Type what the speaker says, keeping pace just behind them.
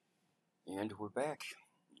And we're back.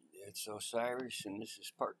 It's Osiris, and this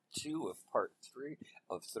is part 2 of part 3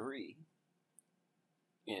 of 3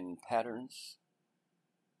 in patterns,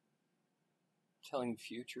 telling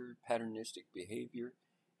future, patternistic behavior,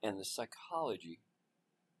 and the psychology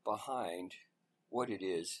behind what it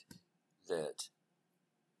is that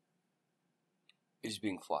is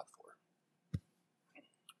being fought for.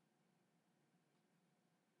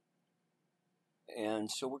 And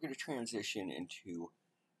so we're going to transition into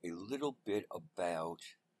a little bit about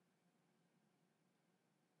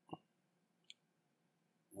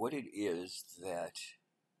what it is that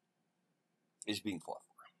is being fought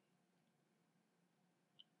for.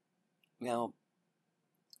 Now,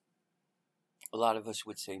 a lot of us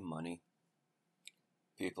would say money.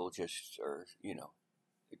 People just are, they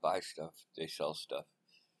buy stuff, they sell stuff.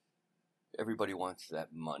 Everybody wants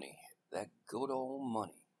that money, that good old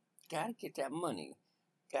money. Gotta get that money.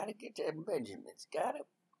 Gotta get that Benjamins.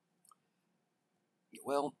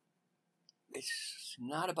 Well, it's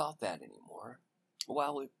not about that anymore.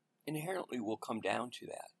 While it inherently will come down to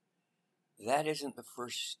that, that isn't the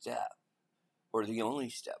first step or the only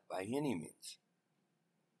step by any means.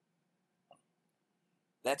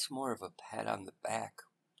 That's more of a pat on the back,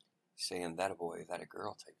 saying that a boy, that a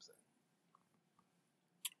girl type thing.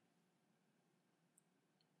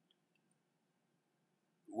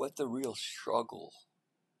 What the real struggle,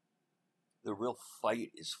 the real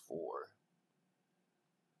fight is for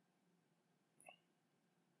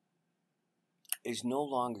is no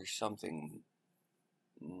longer something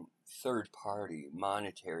third party,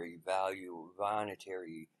 monetary value,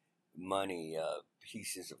 monetary money,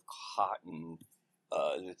 pieces of cotton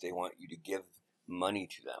that they want you to give money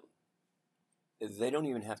to them. They don't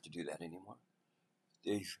even have to do that anymore.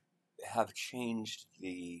 They have changed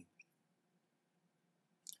the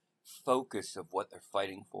focus of what they're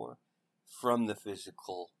fighting for from the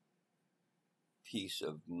physical piece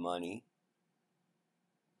of money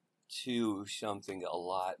to something a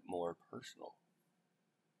lot more personal,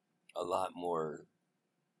 a lot more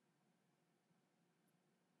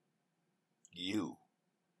you.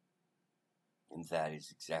 And that is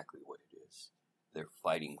exactly what it is. They're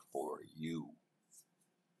fighting for you.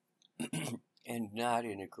 And not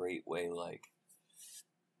in a great way like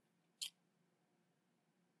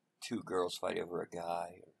two girls fight over a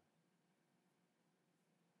guy or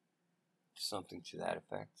something to that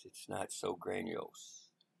effect. It's not so grandiose.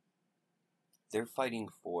 They're fighting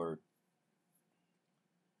for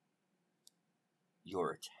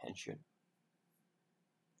your attention.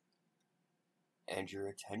 And your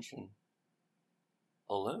attention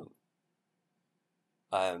alone.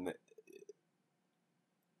 And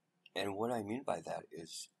what I mean by that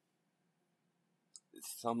is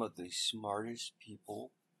some of the smartest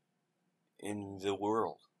people in the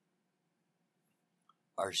world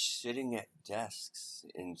are sitting at desks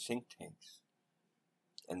in think tanks,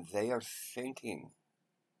 and they are thinking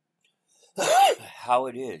how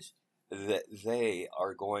it is that they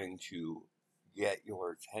are going to get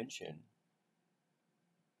your attention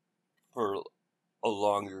for a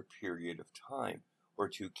longer period of time, or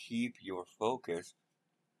to keep your focus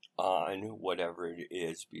on whatever it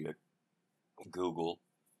is, be it Google.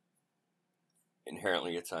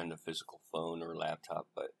 Inherently, it's on the physical phone or laptop,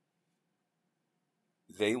 but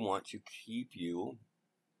they want to keep you,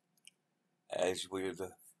 as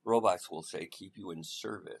the robots will say, keep you in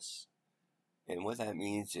service. And what that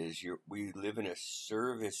means is we live in a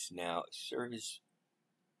service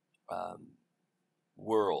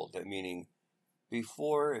world. Meaning,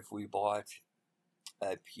 before, if we bought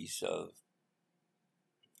a piece of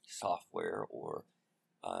software or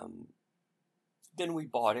then we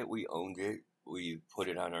bought it, we owned it, we put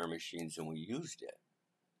it on our machines, and we used it.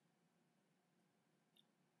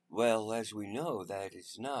 Well, as we know, that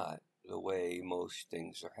is not the way most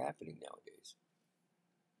things are happening nowadays.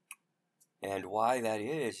 And why that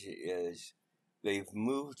is they've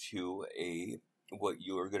moved to what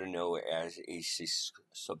you are going to know as a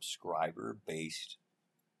subscriber-based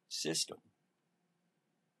system.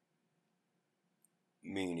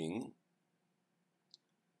 Meaning,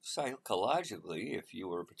 psychologically, if you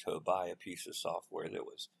were to buy a piece of software that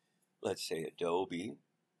was, let's say, Adobe,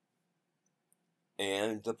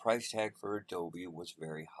 and the price tag for Adobe was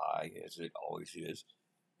very high, as it always is,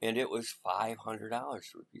 and it was $500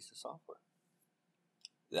 for a piece of software.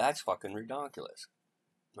 That's fucking ridiculous,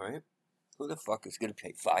 right? Who the fuck is going to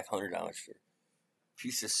pay $500 for a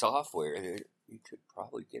piece of software that you could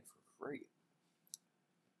probably get for free?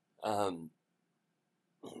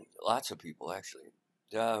 Lots of people, actually.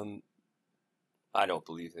 I don't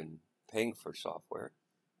believe in paying for software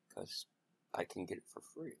because I can get it for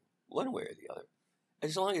free, one way or the other.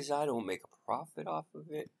 As long as I don't make a profit off of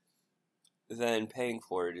it, then paying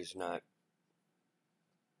for it is not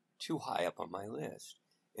too high up on my list.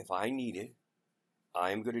 If I need it,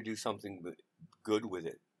 I'm going to do something good with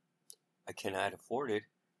it. I cannot afford it,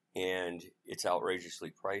 and it's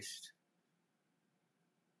outrageously priced.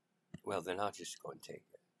 Well, then I'll just go and take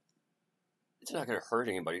it. It's not going to hurt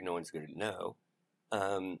anybody. No one's going to know.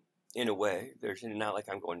 In a way, there's not like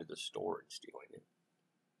I'm going to the store and stealing it.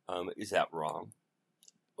 Is that wrong?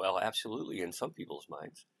 Well, absolutely, in some people's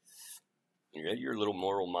minds. Your little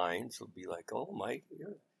moral minds will be like, oh, Mike,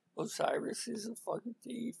 Osiris is a fucking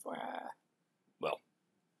thief. Ah. Well,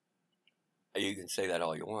 you can say that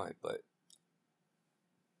all you want, but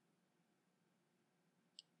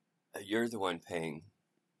you're the one paying.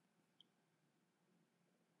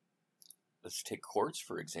 Let's take cords,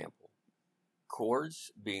 for example.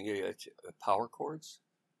 Cords, being power cords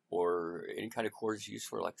or any kind of cords used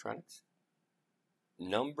for electronics.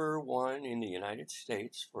 Number one in the United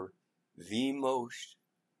States for the most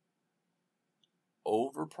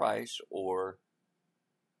overpriced or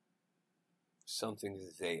something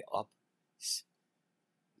that they up.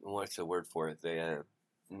 What's the word for it?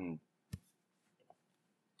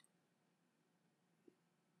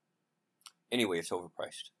 Anyway, it's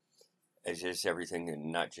overpriced, as is everything,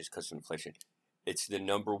 and not just because of inflation. It's the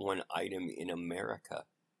number one item in America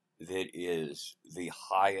that is the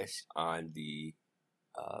highest on the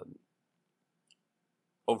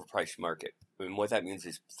overpriced market. And what that means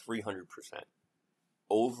is 300%.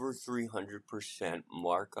 Over 300%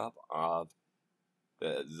 markup of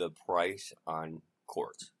the price on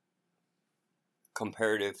cords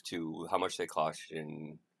comparative to how much they cost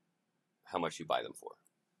and how much you buy them for.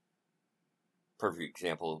 Perfect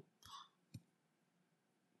example,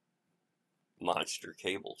 Monster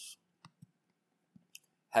cables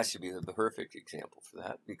has to be the perfect example for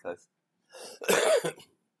that, because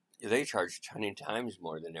they charge 10 times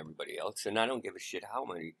more than everybody else, and I don't give a shit how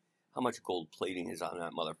much gold plating is on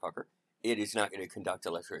that motherfucker. It is not going to conduct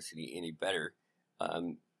electricity any better,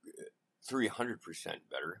 300%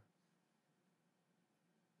 better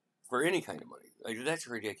for any kind of money. Like, that's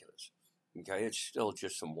ridiculous. Okay, it's still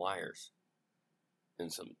just some wires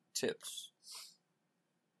and some tips.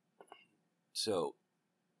 So,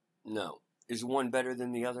 no. Is one better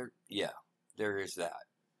than the other? Yeah, there is that.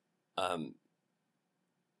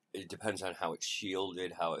 It depends on how it's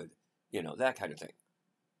shielded, how it, that kind of thing.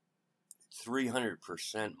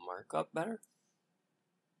 300% markup better?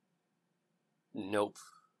 Nope,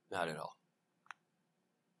 not at all.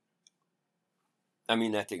 I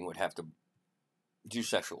mean, that thing would have to do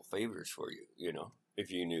sexual favors for you,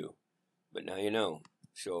 if you knew. But now you know.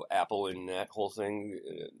 So Apple and that whole thing,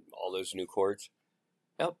 all those new cords.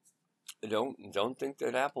 Yep. Don't think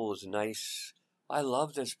that Apple is nice. I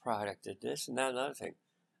love this product and this and that and other thing.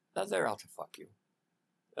 Now they're out to fuck you.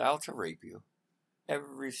 They're out to rape you.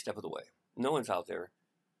 Every step of the way. No one's out there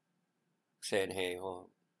saying, hey,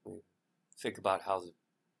 well, think about how the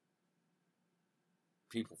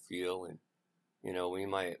people feel, and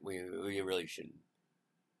we really should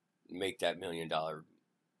make that $1 million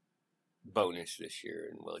bonus this year,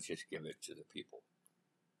 and we'll just give it to the people.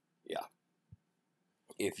 Yeah.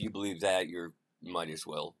 If you believe that, you might as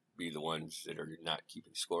well be the ones that are not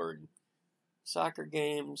keeping score in soccer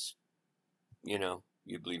games.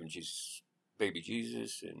 You believe in Jesus, baby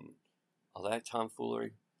Jesus, and all that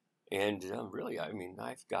tomfoolery. And really, I mean,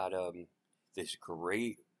 I've got this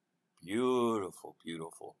great, beautiful,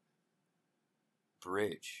 beautiful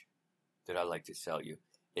bridge that I like to sell you.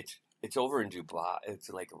 It's over in Dubai. It's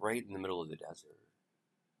like right in the middle of the desert.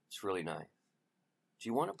 It's really nice. Do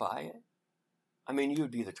you want to buy it? I mean, you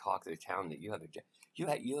would be the talk of the town that you have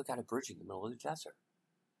you got a bridge in the middle of the desert.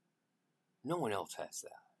 No one else has that.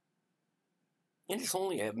 And it's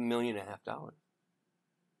only $1.5 million.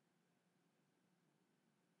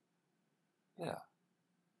 Yeah.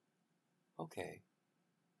 Okay.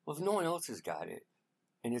 Well, if no one else has got it,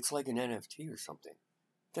 and it's like an NFT or something,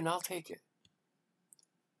 then I'll take it.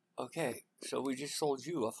 Okay, so we just sold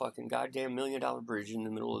you a fucking goddamn $1 million bridge in the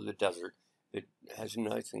middle of the desert that has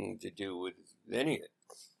nothing to do with any of it.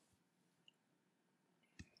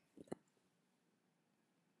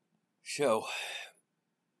 So,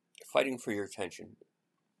 fighting for your attention.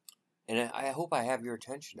 And I hope I have your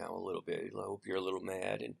attention now a little bit. I hope you're a little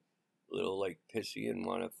mad and a little, pissy and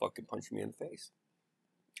want to fucking punch me in the face.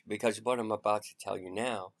 Because what I'm about to tell you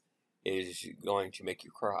now is going to make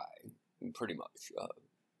you cry, pretty much.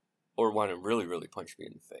 Or want to really, really punch me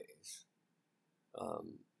in the face.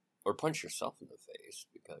 Or punch yourself in the face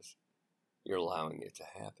because you're allowing it to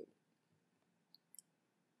happen.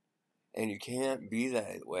 And you can't be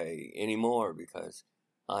that way anymore because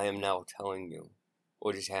I am now telling you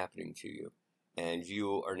what is happening to you, and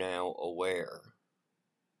you are now aware.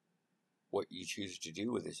 What you choose to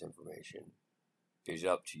do with this information is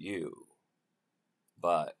up to you.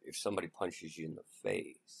 But if somebody punches you in the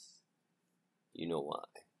face, you know why.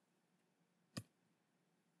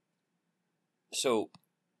 So,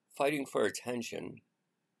 fighting for attention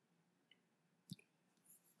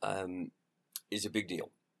is a big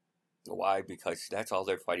deal. Why? Because that's all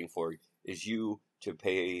they're fighting for, is you to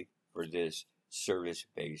pay for this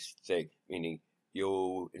service-based thing. Meaning,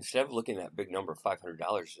 you, instead of looking at that big number,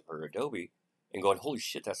 $500 for Adobe, and going, holy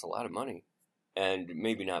shit, that's a lot of money, and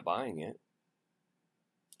maybe not buying it,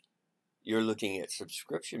 you're looking at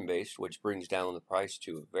subscription-based, which brings down the price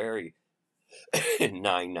to a very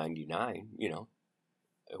 $9.99, you know.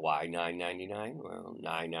 Why $9.99? Well,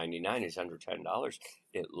 $9.99 is under $10.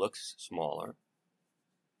 It looks smaller.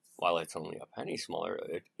 While it's only a penny smaller,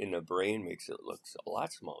 it in the brain makes it look a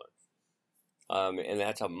lot smaller. And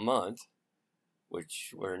that's a month,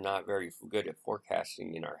 which we're not very good at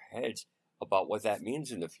forecasting in our heads about what that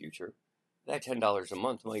means in the future. That $10 a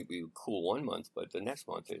month might be cool one month, but the next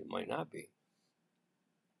month it might not be.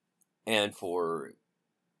 And for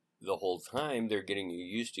the whole time, they're getting you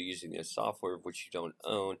used to using this software which you don't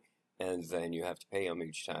own, and then you have to pay them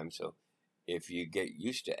each time. So if you get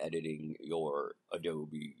used to editing your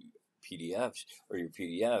Adobe PDFs or your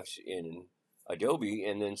PDFs in Adobe,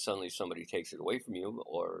 and then suddenly somebody takes it away from you,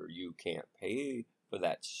 or you can't pay for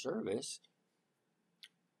that service,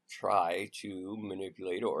 try to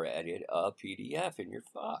manipulate or edit a PDF and you're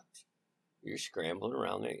fucked. You're scrambling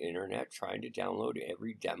around the internet trying to download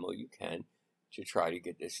every demo you can to try to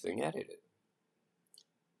get this thing edited.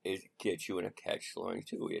 It gets you in a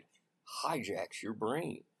catch-22. It hijacks your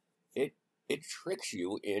brain. It tricks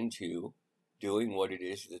you into doing what it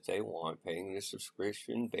is that they want, paying the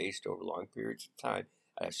subscription based over long periods of time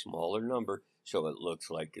at a smaller number so it looks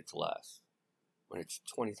like it's less when it's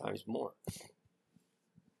 20 times more.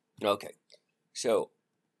 Okay, so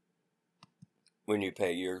when you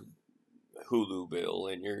pay your Hulu bill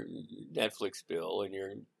and your Netflix bill and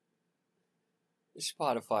your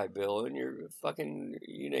Spotify bill and your fucking,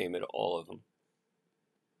 you name it, all of them.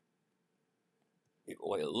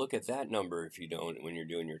 Look at that number if you don't when you're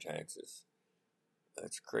doing your taxes.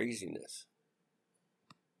 That's craziness.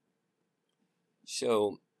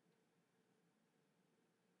 So,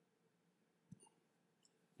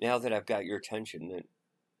 now that I've got your attention, then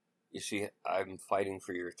you see, I'm fighting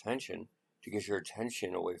for your attention to get your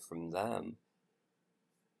attention away from them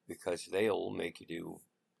because they'll make you do,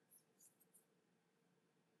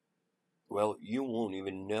 well, you won't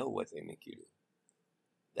even know what they make you do.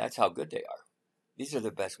 That's how good they are. These are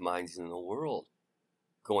the best minds in the world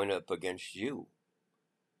going up against you.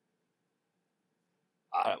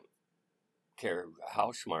 I don't care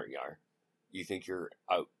how smart you are. You think you're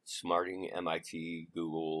outsmarting MIT,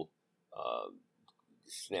 Google,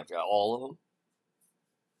 Snapchat, all of them?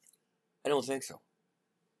 I don't think so.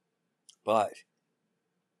 But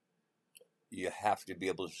you have to be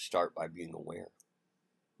able to start by being aware.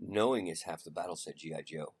 Knowing is half the battle, said G.I.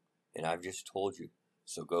 Joe. And I've just told you.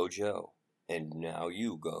 So go, Joe. And now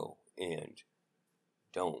you go and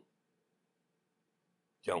don't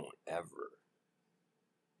ever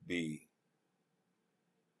be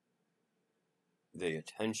the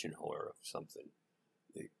attention whore of something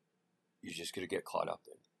that you're just going to get caught up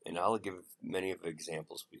in. And I'll give many of the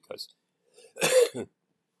examples because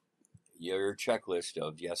your checklist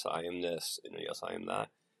of yes, I am this and yes, I am that,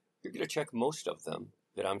 you're going to check most of them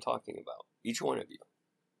that I'm talking about. Each one of you.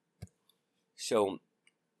 So,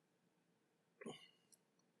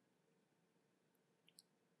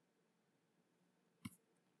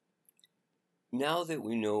 now that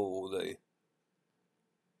we know the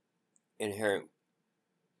inherent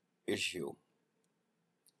issue,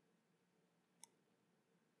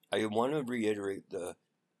 I want to reiterate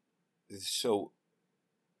so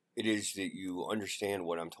it is that you understand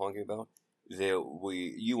what I'm talking about, that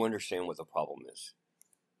you understand what the problem is.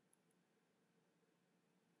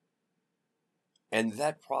 And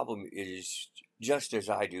that problem is just as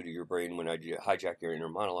I do to your brain when I hijack your inner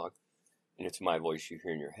monologue, and it's my voice you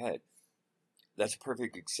hear in your head. That's a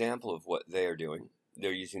perfect example of what they are doing.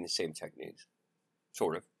 They're using the same techniques,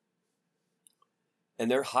 sort of.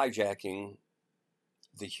 And they're hijacking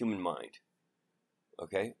the human mind,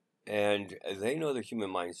 okay? And they know the human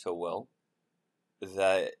mind so well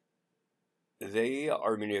that they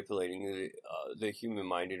are manipulating the human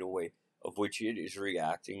mind in a way of which it is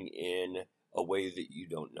reacting in a way that you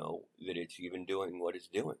don't know that it's even doing what it's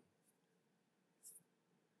doing.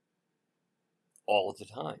 All of the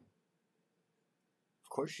time. Of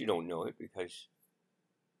course you don't know it because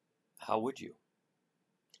How would you?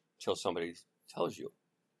 Till somebody tells you.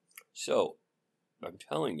 So, I'm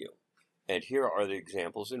telling you. And here are the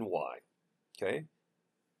examples and why. Okay?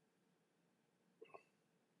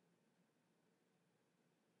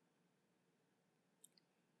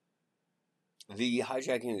 The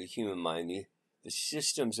hijacking of the human mind, the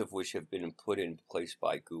systems of which have been put in place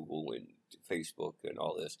by Google and Facebook and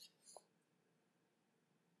all this,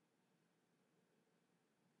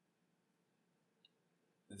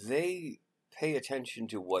 they pay attention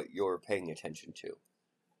to what you're paying attention to.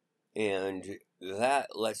 And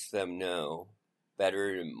that lets them know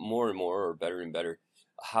better and more, or better and better,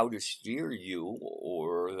 how to steer you,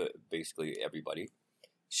 or basically everybody,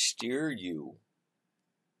 steer you,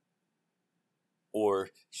 or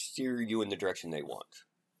steer you in the direction they want.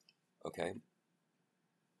 Okay?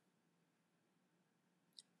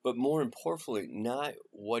 But more importantly, not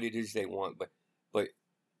what it is they want, but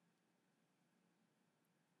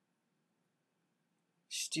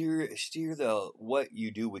steer what you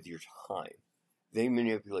do with your time. They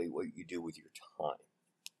manipulate what you do with your time.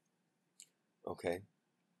 Okay?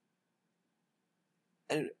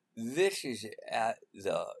 And this is at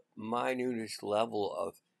the minutest level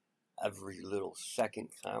of every little second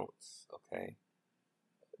counts, okay?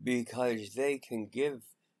 Because they can give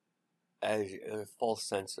a false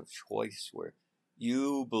sense of choice where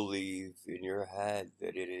you believe in your head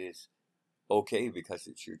that it is okay because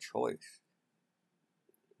it's your choice,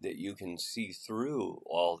 that you can see through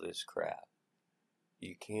all this crap.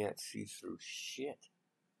 You can't see through shit.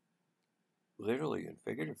 Literally and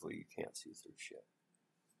figuratively, you can't see through shit.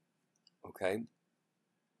 Okay?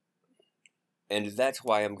 And that's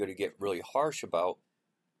why I'm going to get really harsh about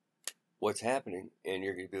what's happening. And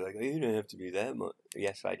you're going to be like, oh, you don't have to be that much.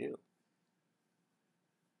 Yes, I do.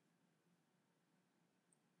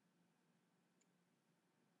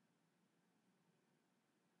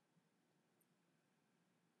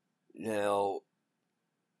 Now,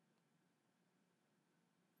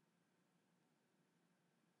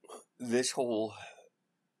 this whole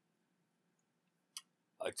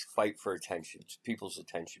fight for attention, people's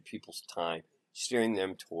time, steering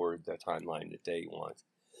them toward the timeline that they want,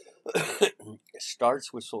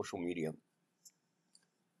 starts with social media.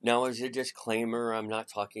 Now, as a disclaimer, I'm not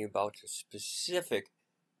talking about a specific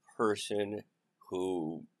person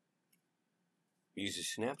who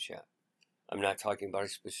uses Snapchat. I'm not talking about a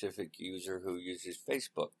specific user who uses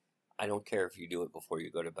Facebook. I don't care if you do it before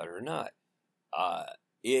you go to bed or not.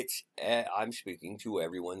 I'm speaking to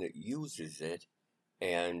everyone that uses it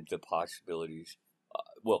and the possibilities.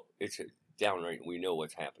 Well, it's downright, we know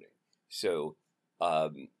what's happening. So,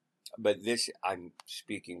 but this, I'm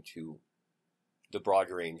speaking to the broad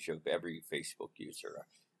range of every Facebook user,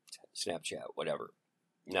 Snapchat, whatever,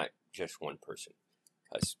 not just one person.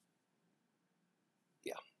 Because,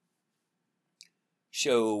 yeah.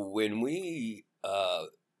 So when we,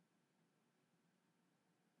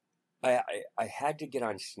 I had to get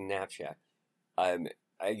on Snapchat. I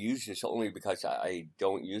use this only because I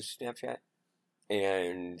don't use Snapchat,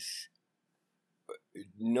 and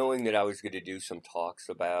knowing that I was going to do some talks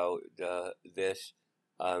about this,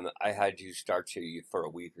 I had to start to, for a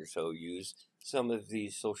week or so, use some of the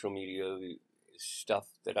social media stuff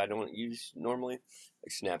that I don't use normally,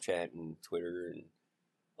 like Snapchat and Twitter and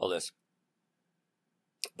all this.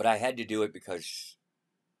 But I had to do it because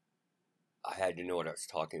I had to know what I was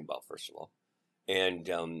talking about, first of all. And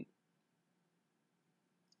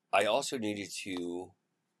I also needed to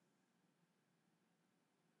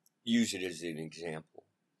use it as an example.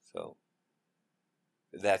 So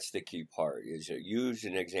that's the key part, is to use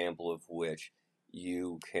an example of which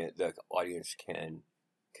the audience can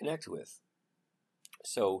connect with.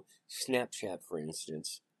 So Snapchat, for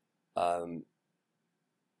instance,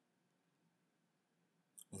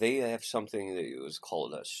 they have something that was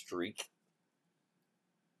called a streak.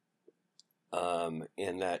 And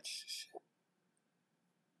that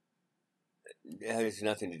has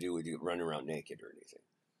nothing to do with you running around naked or anything.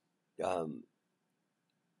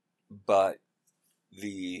 But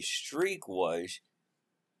the streak was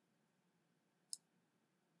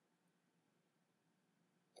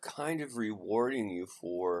kind of rewarding you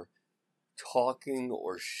for talking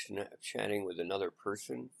or Snapchatting with another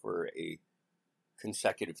person for a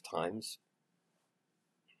consecutive times.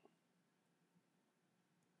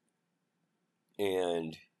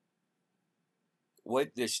 And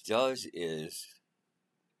what this does is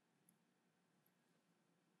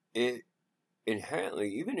it inherently,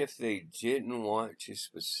 even if they didn't want to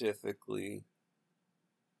specifically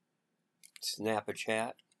snap a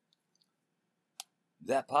chat,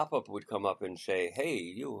 that pop-up would come up and say, hey,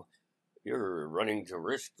 you you're running to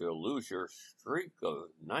risk to lose your streak of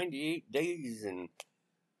 98 days and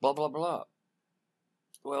blah, blah, blah.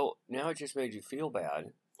 Well, now it just made you feel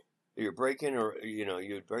bad. You're breaking, or,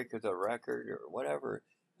 you'd break the record or whatever.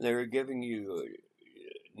 They're giving you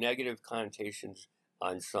negative connotations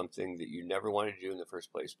on something that you never wanted to do in the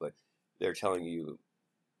first place, but they're telling you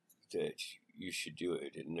that you should do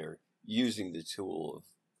it, and they're using the tool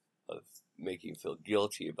of making you feel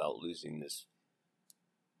guilty about losing this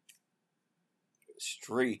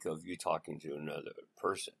streak of you talking to another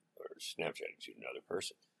person or Snapchatting to another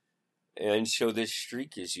person. And so this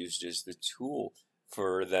streak is used as the tool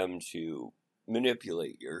for them to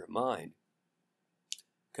manipulate your mind,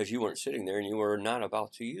 because you weren't sitting there and you were not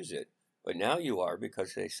about to use it, but now you are,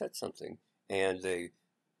 because they said something, and they,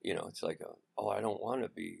 it's like, oh, I don't want to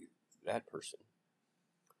be that person.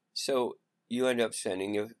 So you end up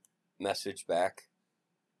sending a message back,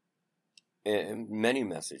 and many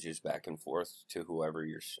messages back and forth to whoever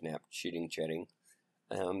you're chatting.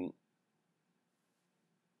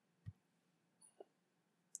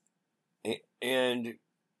 And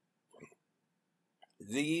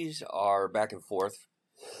these are back and forth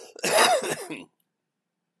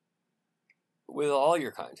with all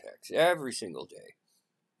your contacts every single day.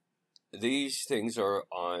 These things are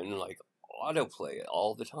on like autoplay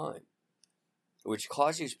all the time, which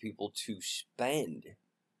causes people to spend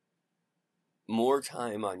more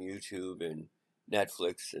time on YouTube and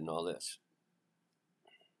Netflix and all this.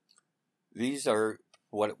 These are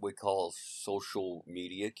what we call social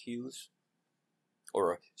media cues,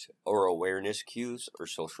 or awareness cues, or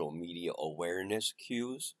social media awareness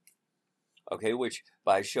cues. Okay, which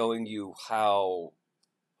by showing you how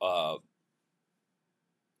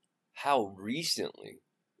recently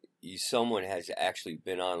someone has actually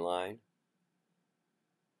been online,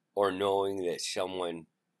 or knowing that someone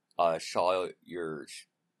saw your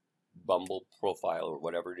Bumble profile or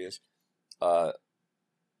whatever it is,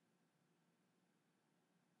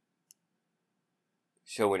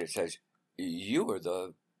 so when it says you were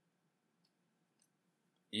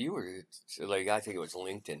like, I think it was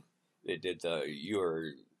LinkedIn that did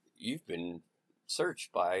you've been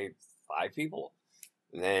searched by 5 people.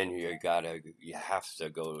 Then you have to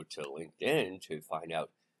go to LinkedIn to find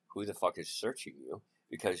out who the fuck is searching you,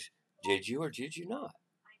 because did you or did you not?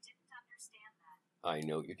 I didn't understand that. I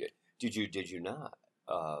know you did. Did you not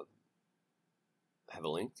have a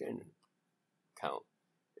LinkedIn account,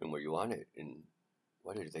 and were you on it, and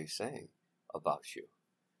what are they saying about you?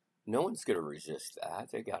 No one's going to resist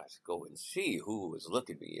that. They got to go and see who was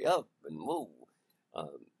looking me up and whoa.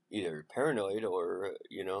 Either paranoid or,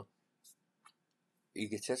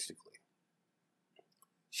 egotistically.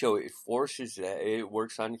 So it forces that, it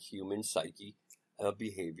works on human psyche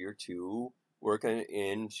behavior to work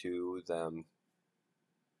into them.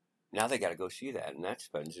 Now they got to go see that, and that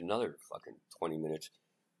spends another fucking 20 minutes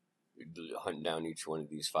hunting down each one of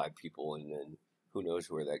these 5 people, and then who knows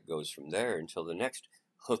where that goes from there until the next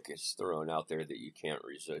hook is thrown out there that you can't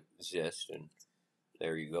resist, and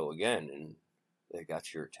there you go again, and they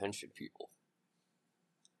got your attention, people.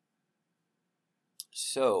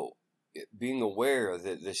 So being aware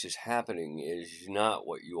that this is happening is not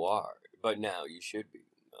what you are, but now you should be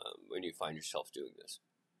when you find yourself doing this.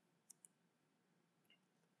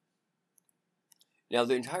 Now,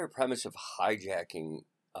 the entire premise of hijacking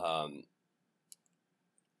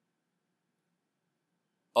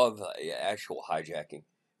of actual hijacking,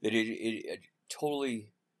 that it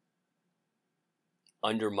totally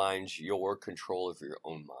undermines your control of your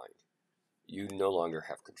own mind. You no longer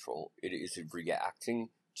have control. It is reacting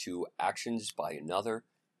to actions by another,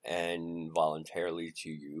 and voluntarily to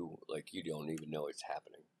you, like you don't even know it's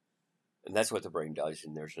happening. And that's what the brain does,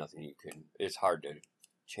 and there's nothing you can, it's hard to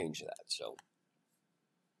change that. So,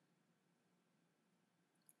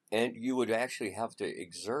 and you would actually have to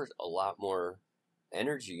exert a lot more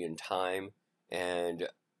energy and time and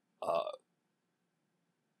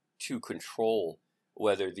to control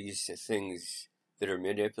whether these things that are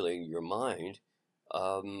manipulating your mind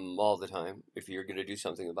all the time, if you're going to do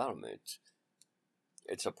something about them,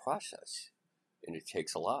 it's a process, and it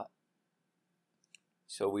takes a lot.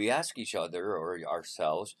 So we ask each other or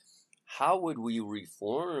ourselves, how would we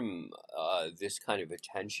reform this kind of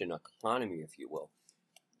attention economy, if you will?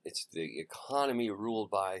 It's the economy ruled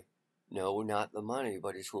by, no, not the money,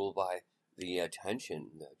 but it's ruled by the attention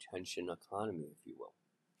economy, if you will,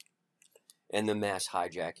 and the mass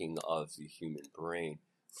hijacking of the human brain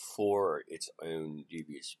for its own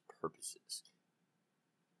devious purposes.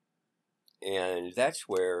 And that's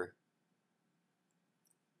where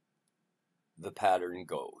the pattern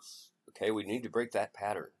goes. Okay, we need to break that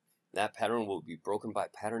pattern. That pattern will be broken by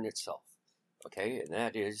pattern itself. Okay, and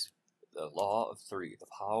that is the law of three, the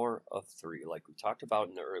power of three, like we talked about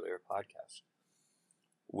in the earlier podcast.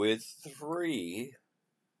 With three,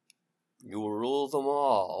 you rule them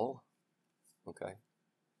all. Okay,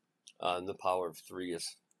 the power of three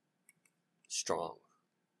is strong.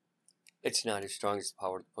 It's not as strong as the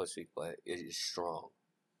power of the pussy, but it is strong.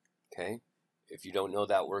 Okay, if you don't know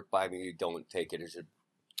that work by me, don't take it as a.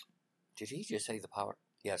 Did he just say the power?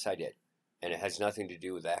 Yes, I did, and it has nothing to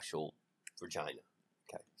do with actual vagina.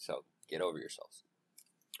 Okay, so get over yourselves.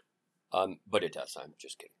 But it does. I'm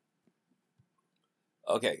just kidding.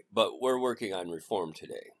 Okay, but we're working on reform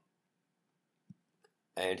today.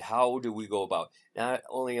 And how do we go about? Not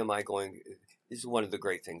only am I going. This is one of the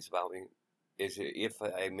great things about me, is if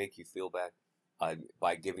I make you feel bad,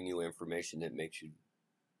 by giving you information that makes you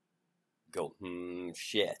go,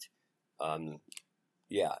 shit.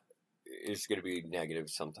 Yeah, it's going to be negative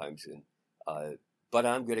sometimes, but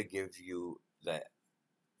I'm going to give you that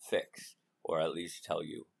fix, or at least tell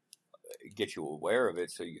you, get you aware of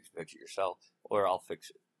it so you can fix it yourself, or I'll fix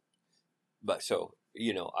it. But so,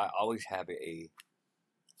 I always have a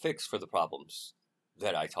fix for the problems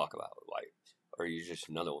that I talk about. Like, are you just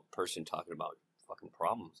another person talking about fucking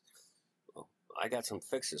problems? Well, I got some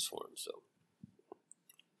fixes for them, so.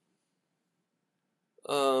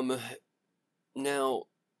 Now,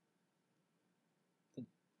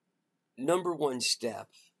 number one step,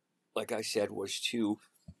 like I said, was to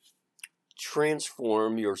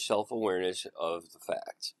transform your self-awareness of the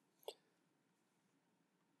facts.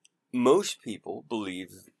 Most people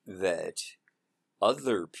believe that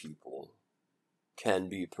other people can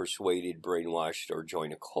be persuaded, brainwashed, or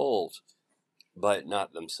join a cult, but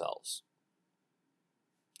not themselves.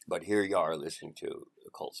 But here you are listening to a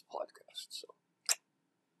cult's podcast, so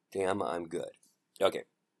damn, I'm good. Okay.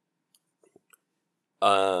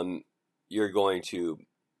 You're going to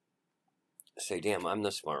say, damn, I'm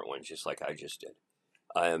the smart one, just like I just did.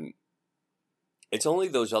 It's only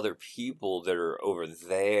those other people that are over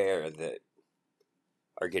there that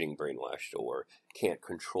are getting brainwashed or can't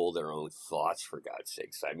control their own thoughts, for God's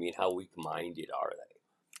sakes. I mean, how weak-minded are they?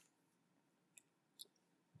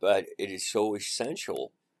 But it is so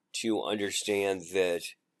essential to understand that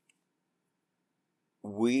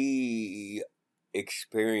we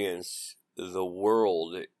experience the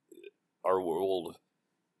world, our world,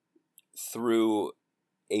 through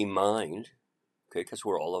a mind, okay, because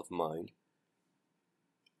we're all of mind,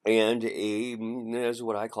 and as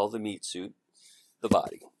what I call the meat suit, the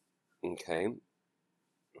body, okay?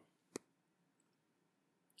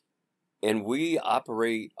 And we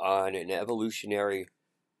operate on an evolutionary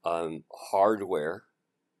hardware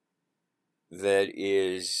that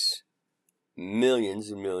is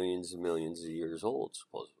millions and millions and millions of years old,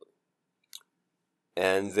 supposedly.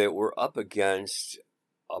 And that we're up against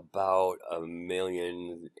about 1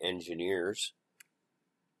 million engineers,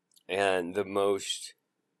 and the most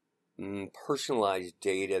personalized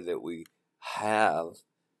data that we have,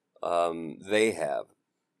 they have,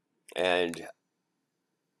 and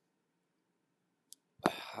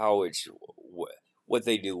how it's, what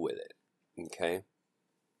they do with it, okay?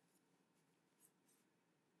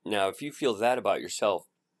 Now, if you feel that about yourself,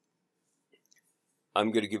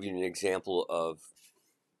 I'm going to give you an example of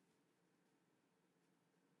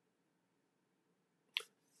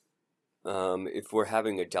if we're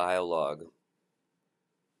having a dialogue,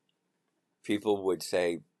 people would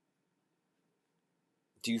say,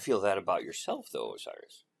 do you feel that about yourself, though,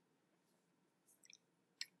 Osiris?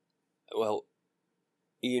 Well,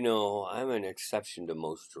 I'm an exception to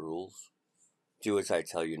most rules. Do as I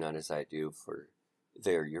tell you, not as I do, for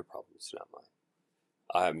they're your problems, not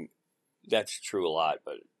mine. That's true a lot,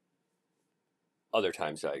 but other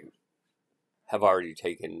times I have already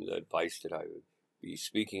taken the advice that I would be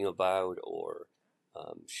speaking about, or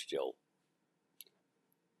still.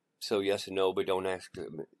 So yes and no, but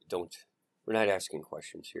don't. We're not asking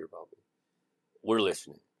questions here about me. We're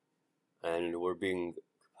listening, and we're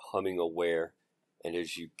becoming aware, and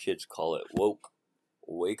as you kids call it, woke.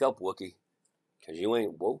 Wake up, Wookie, because you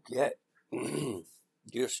ain't woke yet.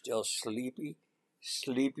 You're still sleepy,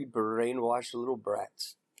 brainwashed little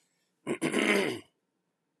brats.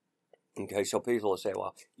 Okay, so people will say,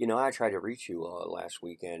 well, I tried to reach you last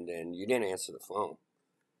weekend and you didn't answer the phone.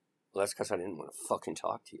 Well, that's because I didn't want to fucking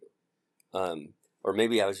talk to you. Or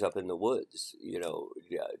maybe I was up in the woods,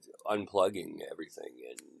 unplugging everything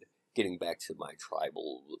and getting back to my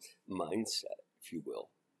tribal mindset, if you will.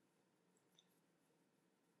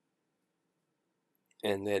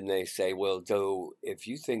 And then they say, well, though, if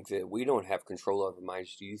you think that we don't have control over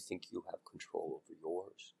minds, do you think you have control over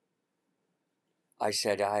yours? I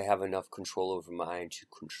said, I have enough control over mine to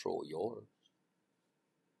control yours.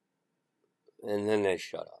 And then they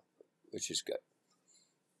shut up, which is good.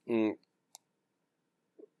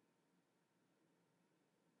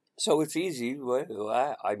 So it's easy.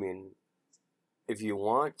 I mean, if you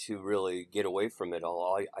want to really get away from it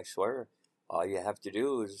all, I swear, all you have to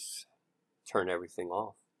do is turn everything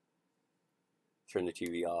off. Turn the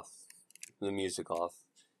TV off, the music off,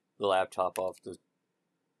 the laptop off, the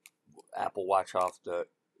Apple Watch off,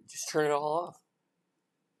 just turn it all off.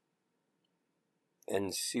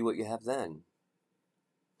 And see what you have then.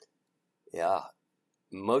 Yeah,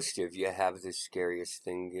 most of you have the scariest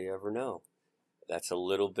thing you ever know. That's a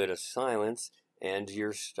little bit of silence, and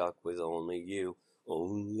you're stuck with only you.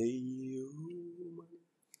 Only you.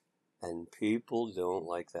 And people don't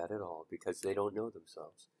like that at all because they don't know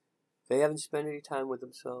themselves. They haven't spent any time with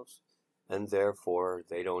themselves, and therefore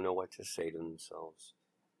they don't know what to say to themselves.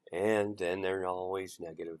 And then they're always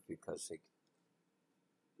negative because they,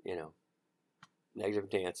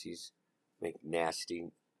 negative Nancy's make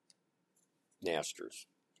nasty nasters.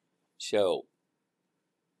 So,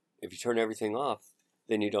 if you turn everything off,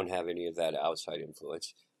 then you don't have any of that outside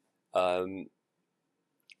influence.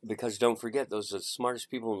 Because don't forget, those are the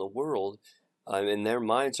smartest people in the world, and their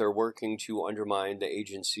minds are working to undermine the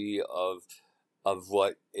agency of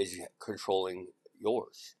what is controlling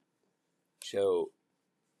yours. So,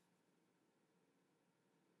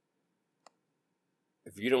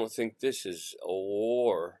 if you don't think this is a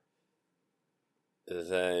war,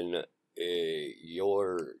 then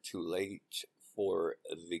you're too late for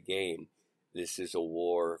the game. This is a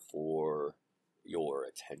war for your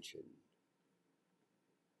attention.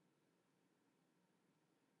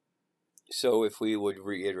 So if we would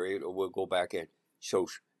reiterate, or we'll go back in. So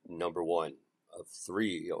number one of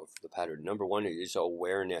three of the pattern. Number one is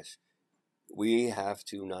awareness. We have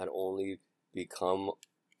to not only become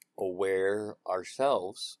aware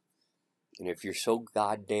ourselves, and if you're so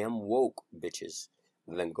goddamn woke, bitches,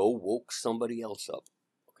 then go woke somebody else up.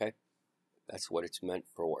 Okay? That's what it's meant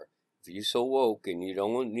for. If you're so woke and you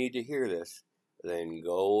don't need to hear this, then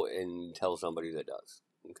go and tell somebody that does.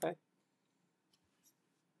 Okay?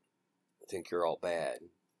 I think you're all bad.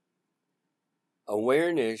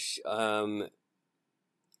 Awareness,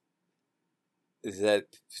 that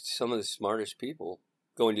some of the smartest people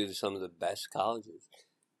going to some of the best colleges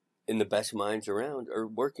and the best minds around are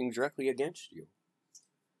working directly against you.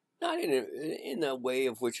 Not in a way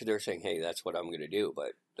of which they're saying, hey, that's what I'm going to do,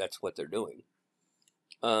 but that's what they're doing.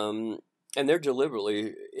 And they're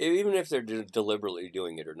deliberately, even if they're deliberately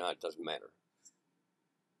doing it or not, it doesn't matter.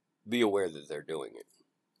 Be aware that they're doing it.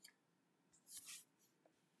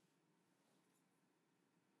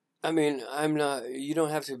 I mean, you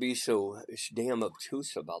don't have to be so damn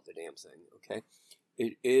obtuse about the damn thing, okay?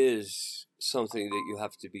 It is something that you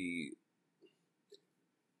have to be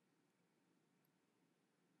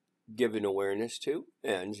given awareness to,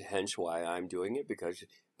 and hence why I'm doing it, because if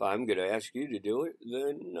I'm going to ask you to do it,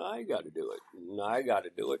 then I got to do it. And I got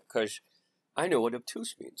to do it because I know what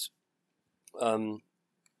obtuse means.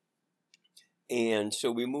 And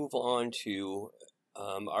so we move on to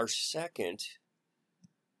our second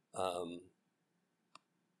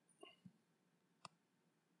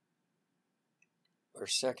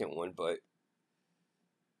one, but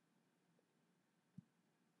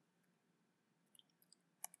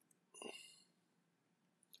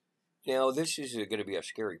now this is going to be a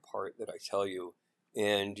scary part that I tell you.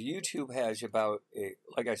 And YouTube has about,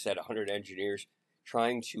 like I said, 100 engineers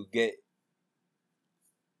trying to get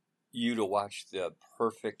you to watch the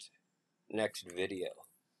perfect next video,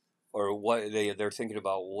 or what they're thinking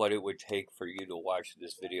about what it would take for you to watch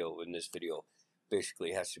this video, and this video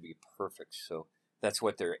basically has to be perfect. So that's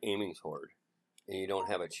what they're aiming toward, and you don't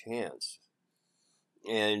have a chance.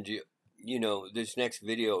 And this next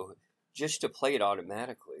video, just to play it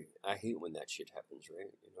automatically, I hate when that shit happens,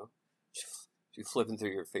 right? You're flipping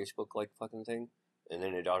through your Facebook like fucking thing, and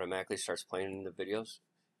then it automatically starts playing the videos.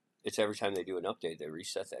 It's every time they do an update, they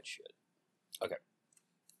reset that shit. Okay.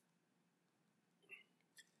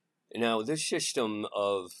 Now, this system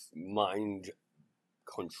of mind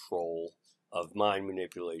control, of mind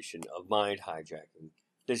manipulation, of mind hijacking,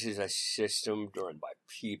 this is a system run by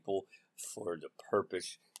people for the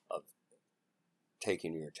purpose of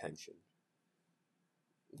taking your attention.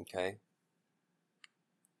 Okay?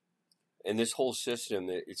 And this whole system,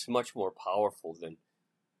 it's much more powerful than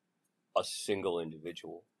a single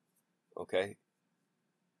individual. Okay?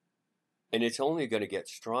 And it's only going to get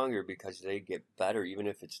stronger because they get better, even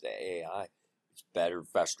if it's the AI. It's better,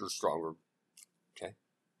 faster, stronger. Okay?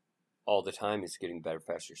 All the time it's getting better,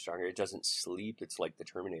 faster, stronger. It doesn't sleep. It's like the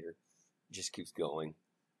Terminator. It just keeps going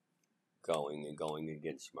and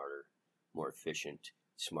getting smarter, more efficient,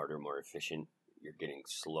 smarter, more efficient. You're getting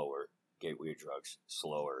slower. Gateway drugs,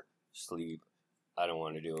 slower. Sleep, I don't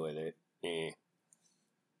want to deal with it.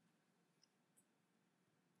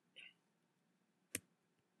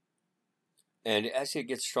 And as it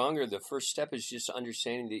gets stronger, the first step is just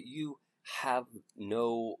understanding that you have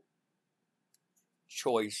no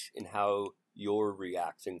choice in how you're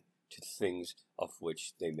reacting to things of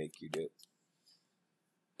which they make you do.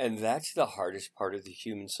 And that's the hardest part of the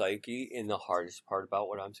human psyche, and the hardest part about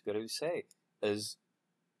what I'm going to say is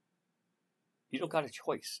you don't got a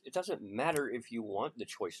choice. It doesn't matter if you want the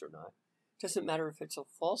choice or not. It doesn't matter if it's a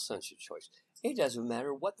false sense of choice. It doesn't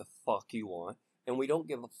matter what the fuck you want, and we don't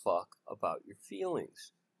give a fuck about your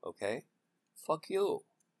feelings, okay? Fuck you.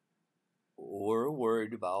 We're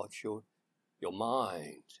worried about your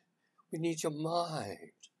mind. We need your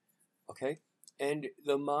mind, okay? And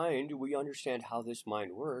the mind, we understand how this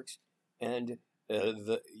mind works, and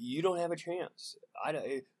you don't have a chance.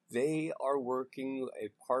 They are working a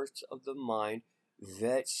part of the mind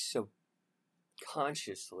that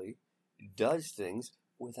subconsciously does things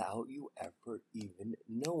without you ever even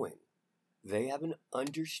knowing. They have an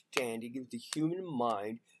understanding of the human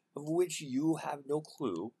mind of which you have no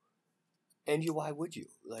clue. And why would you?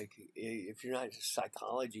 Like, if you're not into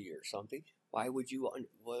psychology or something, why would you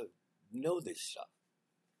know this stuff?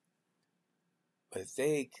 But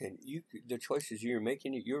they can, the choices you're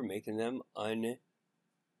making them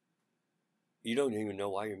you don't even know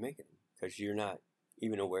why you're making them, because you're not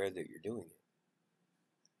even aware that you're doing it.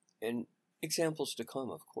 And examples to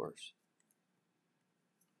come, of course.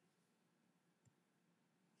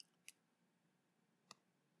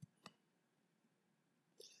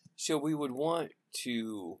 So we would want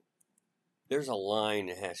to, there's a line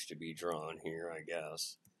that has to be drawn here, I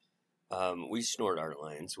guess. We snort our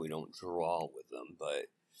lines, we don't draw with them, but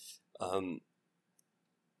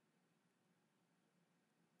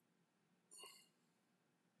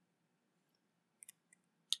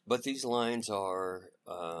these lines are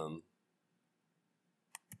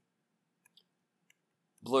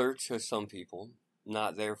blurred to some people,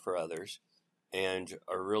 not there for others, and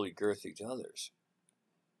are really girthy to others.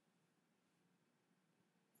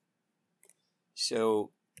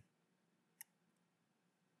 So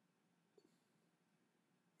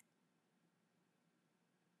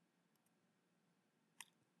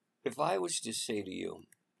if I was to say to you,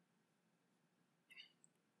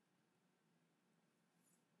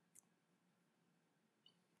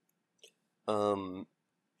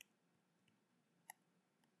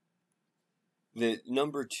 the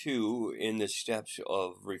number 2 in the steps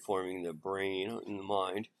of reforming the brain and the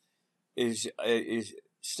mind is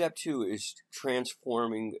step 2 is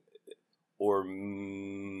transforming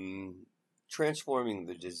transforming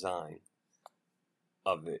the design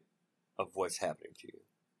of what's happening to you.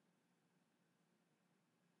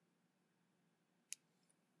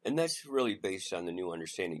 And that's really based on the new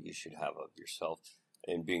understanding you should have of yourself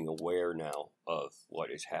and being aware now of what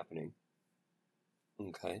is happening.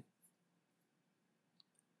 Okay?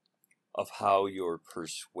 Of how you're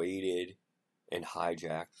persuaded and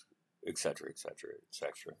hijacked, etc., etc.,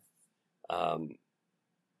 etc.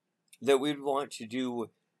 That we'd want to do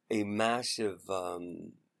a massive, I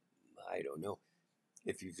don't know,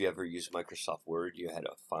 if you've ever used Microsoft Word, you had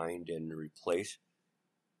to find and replace.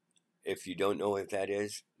 If you don't know what that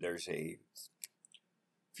is, if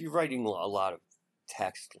you're writing a lot of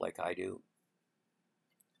text like I do,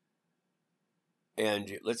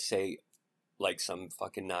 and let's say, like some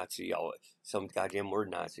fucking Nazi, some goddamn word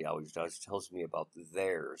Nazi always does, tells me about the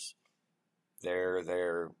theirs. There,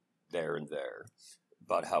 and there.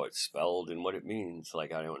 About how it's spelled and what it means.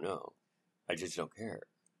 Like, I don't know. I just don't care.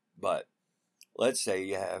 But let's say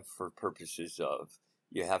you have, for purposes of,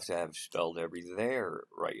 you have to have spelled every there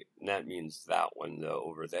right. And that means that one, though,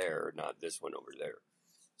 over there, not this one over there.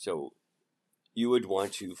 So you would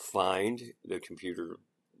want to find, the computer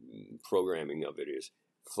programming of it is,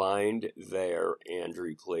 find there and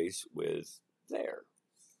replace with there.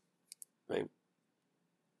 Right?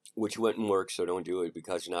 Which wouldn't work, so don't do it,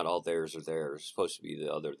 because not all theirs are theirs. It's supposed to be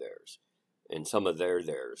the other theirs. And some of theirs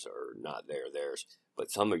are not theirs.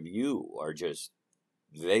 But some of you are just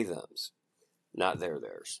they thems, not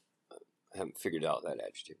theirs. I haven't figured out that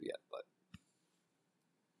adjective yet, but.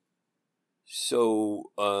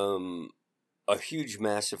 So, a huge,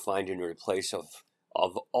 massive find and replace of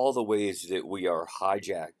all the ways that we are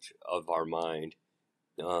hijacked of our mind,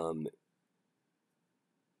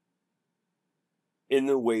 in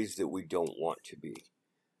the ways that we don't want to be,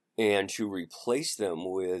 and to replace them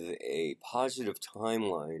with a positive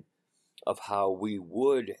timeline of how we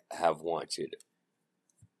would have wanted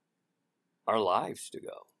our lives to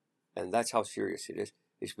go. And that's how serious it is.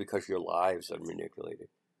 It's because your lives are manipulated.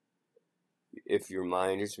 If your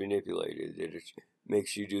mind is manipulated, it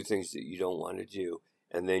makes you do things that you don't want to do,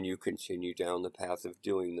 and then you continue down the path of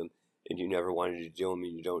doing them, and you never wanted to do them,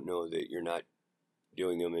 and you don't know that you're not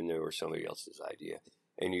doing them, and they were somebody else's idea,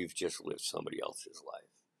 and you've just lived somebody else's life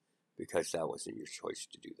because that wasn't your choice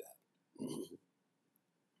to do that.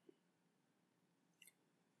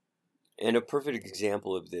 And a perfect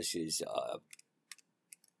example of this is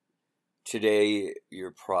today,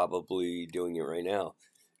 you're probably doing it right now.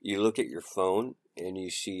 You look at your phone and you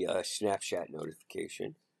see a Snapchat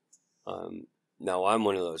notification. Now, I'm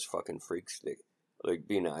one of those fucking freaks that, like,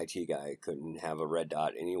 being an IT guy, I couldn't have a red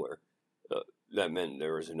dot anywhere. That meant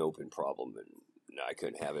there was an open problem and I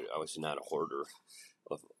couldn't have it. I was not a hoarder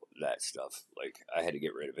of that stuff. Like, I had to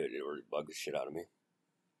get rid of it or it would bug the shit out of me.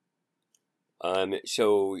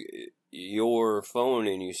 So your phone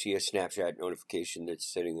and you see a Snapchat notification that's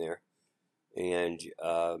sitting there, and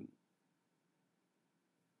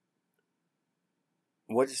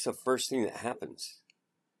what is the first thing that happens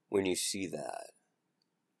when you see that?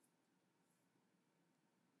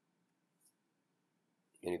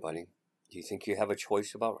 Anybody? Do you think you have a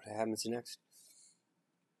choice about what happens next?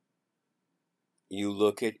 You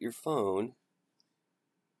look at your phone,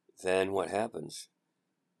 then what happens?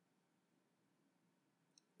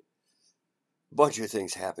 A bunch of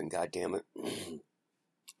things happen, goddammit.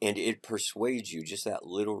 And it persuades you, just that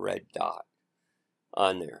little red dot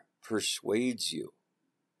on there persuades you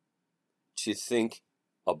to think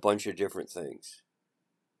a bunch of different things.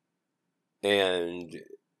 And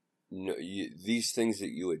these things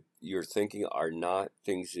that you're thinking are not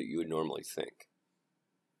things that you would normally think.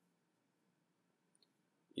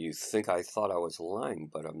 You think I thought I was lying,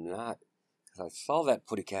 but I'm not. Because I saw that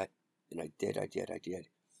putty cat, and I did.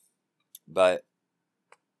 But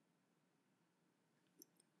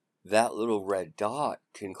that little red dot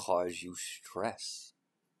can cause you stress,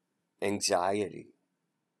 anxiety.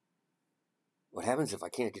 What happens if I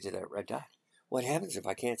can't get to that red dot? What happens if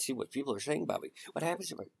I can't see what people are saying about me? What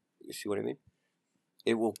happens if you see what I mean?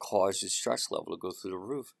 It will cause the stress level to go through the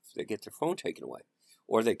roof if they get their phone taken away.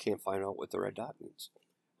 Or they can't find out what the red dot means.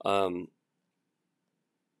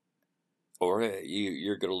 Or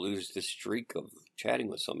you're going to lose the streak of chatting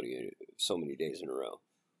with somebody so many days in a row.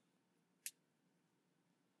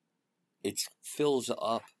 It fills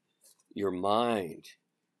up your mind.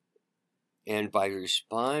 And by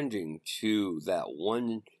responding to that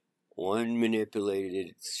one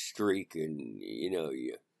manipulated streak, and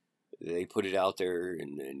they put it out there,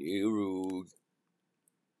 and then you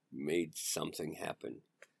made something happen.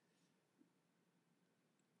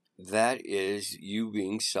 That is you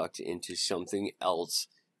being sucked into something else,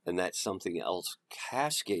 and that something else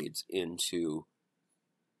cascades into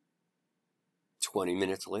 20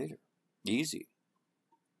 minutes later. Easy.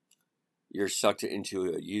 You're sucked into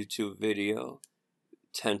a YouTube video,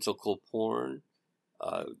 tentacle porn,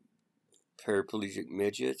 paraplegic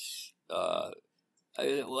midgets,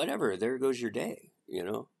 whatever. There goes your day,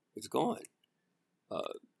 It's gone.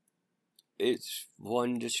 It's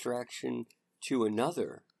one distraction to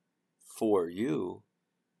another for you.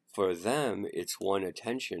 For them, it's one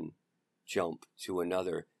attention jump to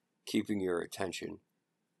another, keeping your attention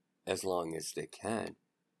as long as they can.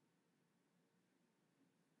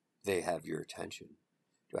 They have your attention.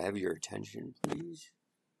 Do I have your attention, please?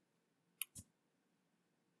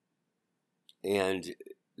 And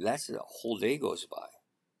that's a whole day goes by.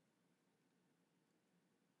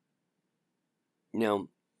 Now,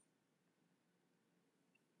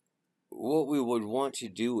 what we would want to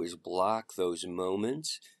do is block those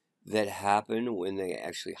moments that happen when they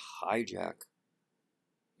actually hijack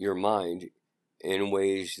your mind in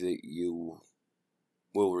ways that you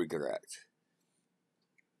will regret,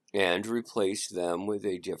 and replace them with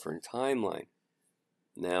a different timeline.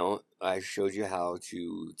 Now, I showed you how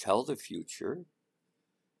to tell the future.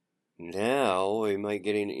 Now, we might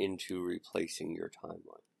get into replacing your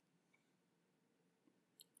timeline.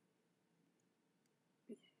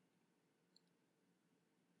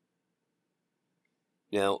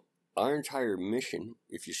 Now, our entire mission,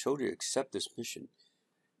 if you so to accept this mission,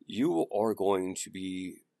 you are going to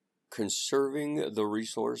be conserving the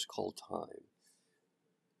resource called time.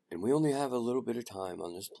 And we only have a little bit of time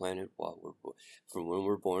on this planet from when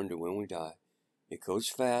we're born to when we die. It goes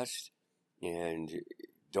fast, and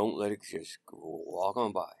don't let it just walk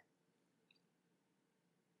on by.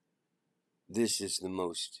 This is the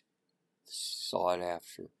most sought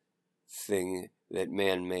after thing that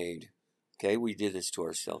man made. Okay, we did this to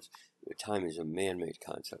ourselves. But time is a man-made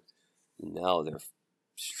concept. Now they're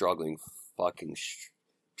struggling, fucking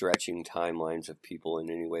stretching timelines of people in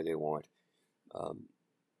any way they want.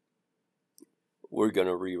 we're going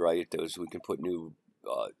to rewrite those. We can put new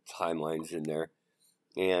timelines in there.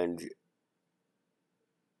 And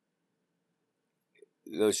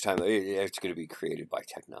those timelines, it's going to be created by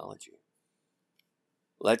technology.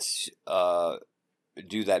 Let's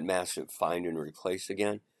do that massive find and replace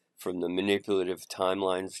again, from the manipulative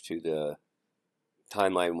timelines to the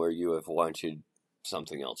timeline where you have wanted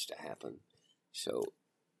something else to happen. So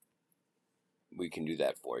we can do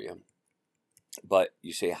that for you. But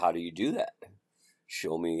you say, how do you do that?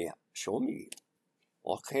 Show me.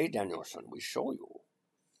 Okay, Danielson, we show you.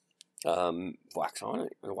 Wax on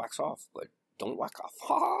it and wax off, but don't wax off.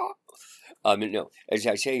 No, as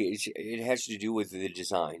I say, it has to do with the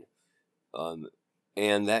design.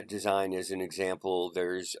 And that design is an example.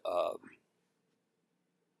 There's oh,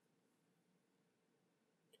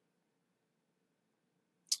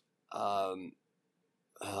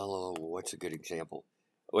 what's a good example?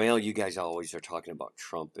 Well, you guys always are talking about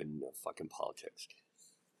Trump and fucking politics,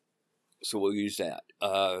 so we'll use that.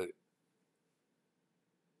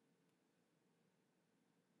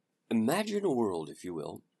 Imagine a world, if you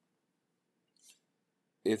will,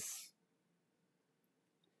 if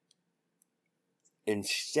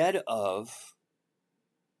instead of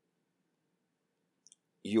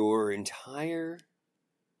your entire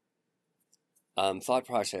thought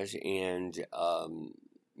process and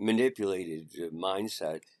manipulated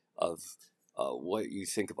mindset of what you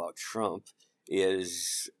think about Trump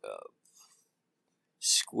is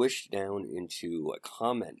squished down into a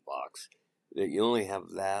comment box, that you only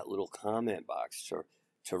have that little comment box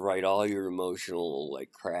to write all your emotional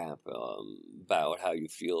crap about how you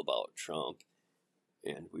feel about Trump.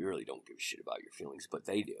 And we really don't give a shit about your feelings, but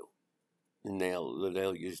they do, and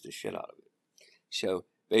they'll use the shit out of it. So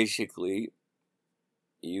basically,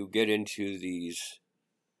 you get into these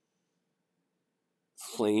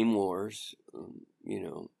flame wars,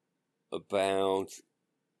 about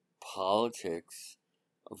politics,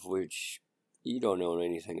 of which you don't know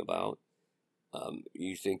anything about.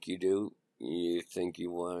 You think you do. You think you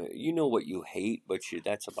want. You know what you hate, but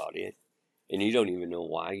that's about it. And you don't even know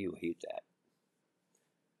why you hate that.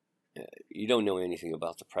 You don't know anything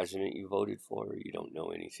about the president you voted for. You don't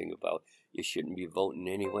know anything about you shouldn't be voting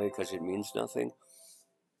anyway because it means nothing.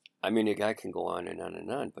 I mean, a guy can go on and on and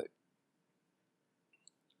on, but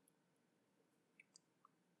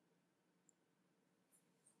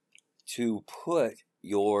to put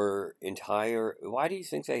your entire... Why do you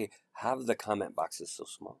think they have the comment boxes so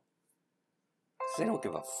small? Because they don't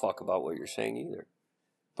give a fuck about what you're saying either.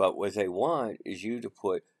 But what they want is you to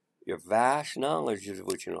put your vast knowledge, of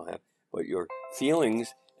which you don't have, but your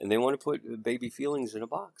feelings, and they want to put baby feelings in a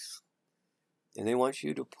box. And they want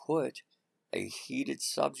you to put a heated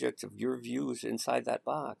subject of your views inside that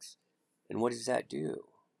box. And what does that do?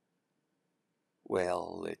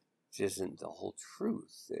 Well, it isn't the whole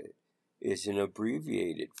truth. It is an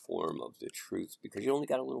abbreviated form of the truth, because you only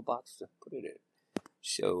got a little box to put it in.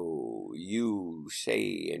 So you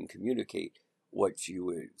say and communicate what you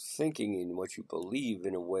are thinking and what you believe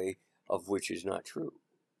in a way of which is not true.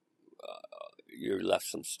 You're left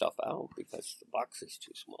some stuff out because the box is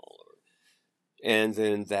too small. And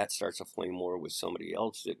then that starts a flame war with somebody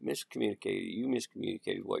else that miscommunicated. You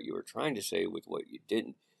miscommunicated what you were trying to say with what you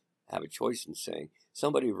didn't have a choice in saying.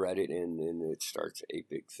 Somebody read it, and then it starts a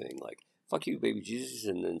big thing like, fuck you, baby Jesus.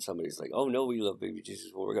 And then somebody's like, oh no, we love baby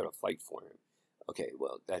Jesus. Well, we're going to fight for him. Okay,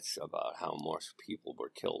 well, that's about how most people were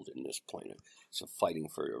killed in this planet. So fighting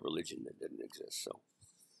for a religion that didn't exist. So,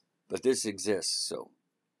 but this exists. So,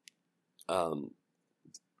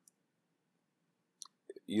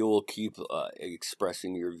 you will keep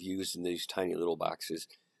expressing your views in these tiny little boxes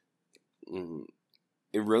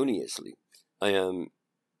erroneously. And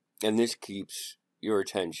this keeps your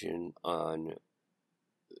attention on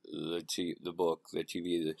the book, the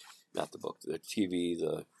TV, not the book, the TV,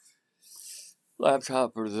 the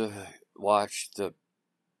laptop, or the watch, the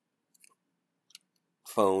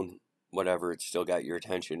phone, whatever. It's still got your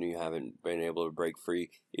attention. You haven't been able to break free,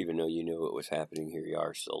 even though you knew it was happening. Here you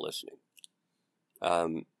are, still listening.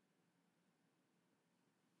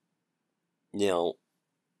 Now,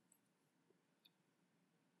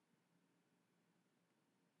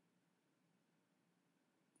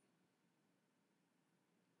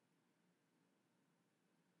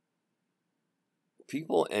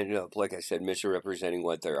 people end up, like I said, misrepresenting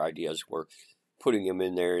what their ideas were, putting them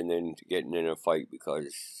in there, and then getting in a fight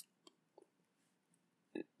because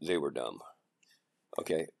they were dumb.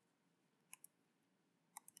 Okay.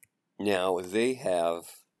 Now, they have...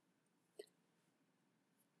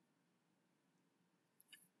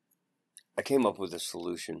 I came up with a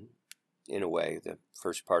solution, in a way, the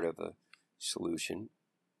first part of a solution.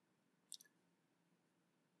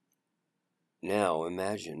 Now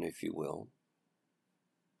imagine, if you will,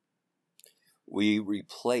 we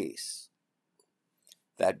replace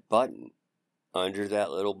that button under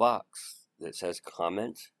that little box that says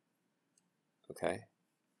comment, okay?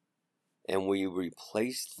 And we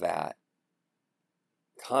replace that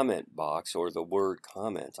comment box or the word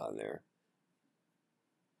comment on there,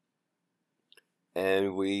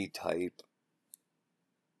 and we type,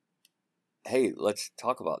 hey, let's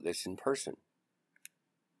talk about this in person.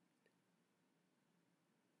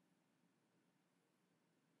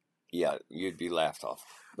 Yeah, you'd be laughed off.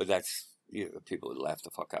 But people would laugh the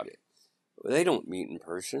fuck out of it. They don't meet in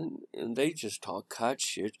person, and they just talk cut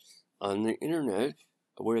shit on the internet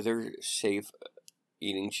where they're safe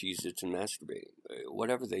eating Cheez-Its and masturbating.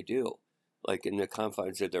 Whatever they do. Like in the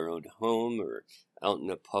confines of their own home or out in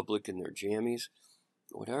the public in their jammies.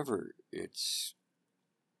 Whatever. It's...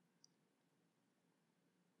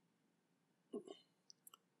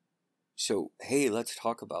 So, hey, let's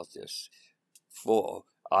talk about this.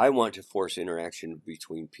 I want to force interaction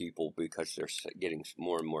between people because they're getting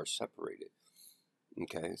more and more separated.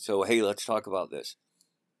 Okay, so hey, let's talk about this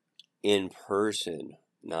in person,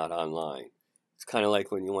 not online. It's kind of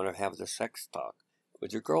like when you want to have the sex talk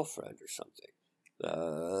with your girlfriend or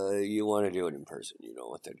something. You want to do it in person. You don't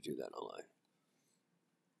want to do that online.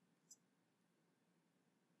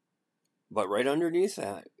 But right underneath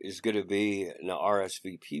that is going to be an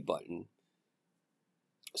RSVP button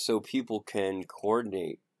so people can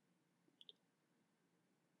coordinate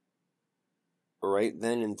right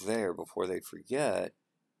then and there before they forget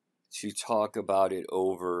to talk about it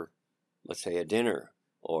over, let's say, a dinner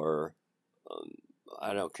or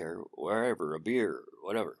I don't care, wherever, a beer,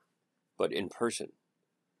 whatever, but in person.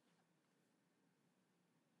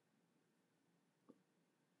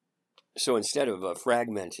 So instead of a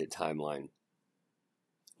fragmented timeline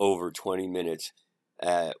over 20 minutes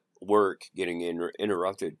at work getting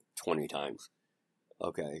interrupted 20 times,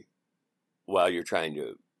 okay, while you're trying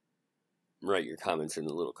to write your comments in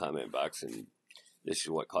the little comment box, and this is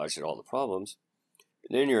what caused all the problems.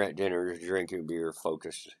 And then you're at dinner, drinking beer,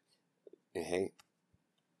 focused. Hey.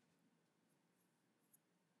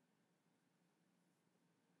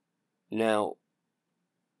 Now,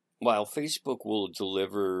 while Facebook will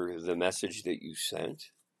deliver the message that you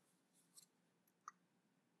sent,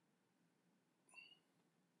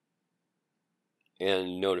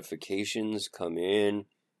 and notifications come in,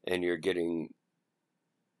 and you're getting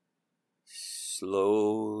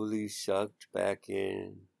slowly sucked back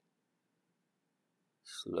in.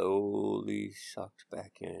 Slowly sucked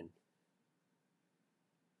back in.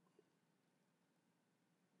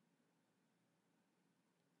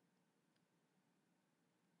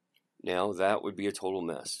 Now that would be a total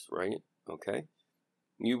mess, right? Okay.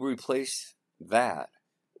 You replace that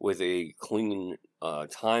with a clean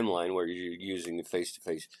timeline where you're using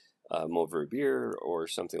face-to-face over a beer or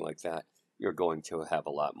something like that. You're going to have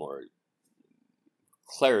a lot more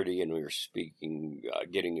clarity in your speaking,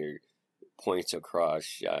 getting your points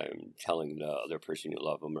across, telling the other person you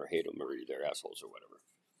love them or hate them or they're assholes or whatever.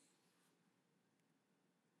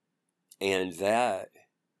 And that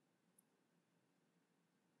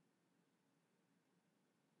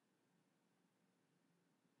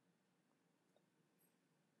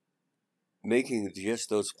making just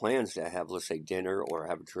those plans to have, let's say, dinner or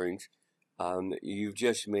have drinks, you've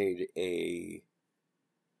just made a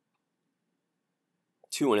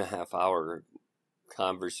 2.5 hour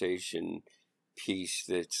conversation piece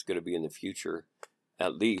that's going to be in the future,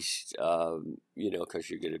 at least, because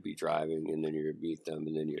you're going to be driving and then you're going to meet them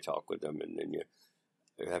and then you talk with them and then you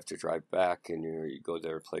have to drive back and you go to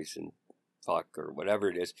their place and fuck or whatever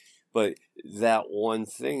it is. But that one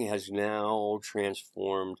thing has now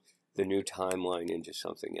transformed the new timeline into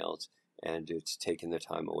something else, and it's taken the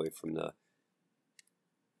time away from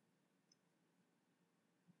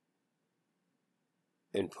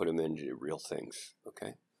and put them into real things,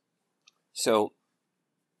 okay? So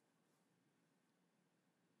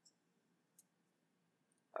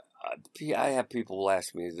I have people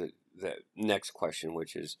ask me the next question,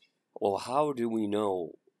 which is, well, how do we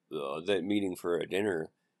know that meeting for a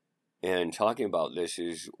dinner and talking about this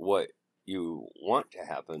is what you want to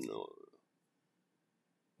happen?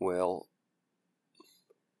 Well,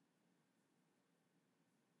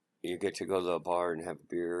 you get to go to the bar and have a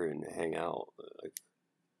beer and hang out. Like,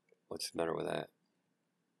 what's the matter with that?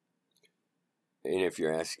 And if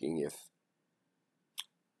you're asking if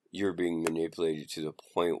you're being manipulated to the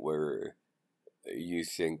point where you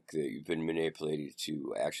think that you've been manipulated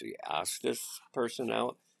to actually ask this person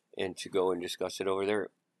out and to go and discuss it over there,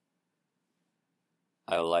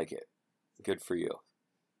 I like it. Good for you.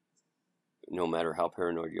 No matter how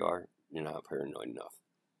paranoid you are, you're not paranoid enough.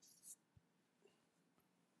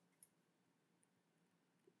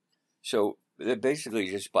 So basically,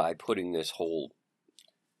 just by putting this whole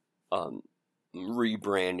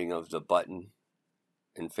rebranding of the button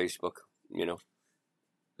in Facebook,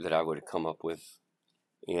 that I would have come up with,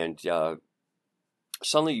 and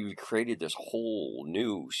suddenly you created this whole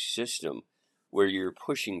new system where you're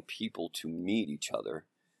pushing people to meet each other,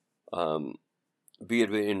 be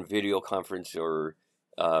it in video conference or,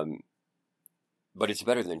 but it's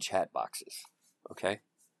better than chat boxes, okay?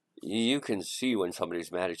 You can see when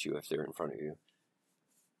somebody's mad at you if they're in front of you.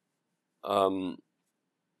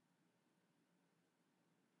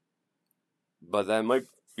 But that might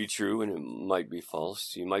be true and it might be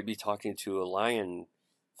false. You might be talking to a lion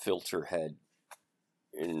filter head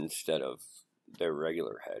instead of their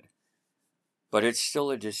regular head. But it's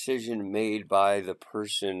still a decision made by the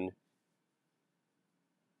person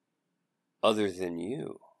other than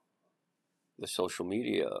you. The social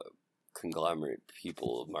media conglomerate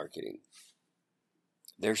people of marketing.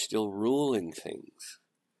 They're still ruling things.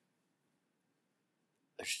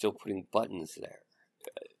 They're still putting buttons there.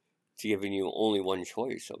 It's giving you only one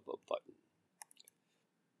choice of a button.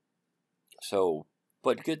 So,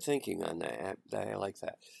 but good thinking on that. I like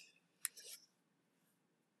that.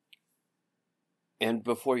 And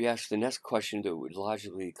before you ask the next question that would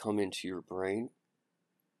logically come into your brain,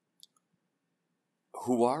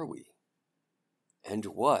 who are we? And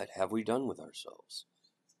what have we done with ourselves?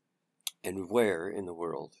 And where in the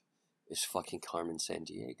world is fucking Carmen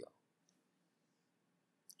Sandiego?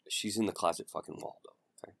 She's in the closet fucking wall,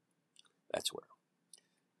 though. Okay, that's where.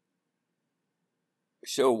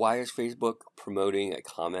 So why is Facebook promoting a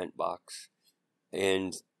comment box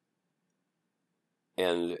and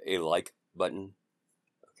a like button?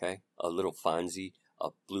 Okay, a little Fonzie, a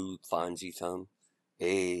blue Fonzie thumb,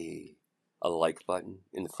 a like button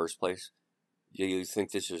in the first place. Do you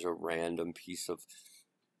think this is a random piece of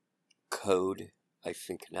code? I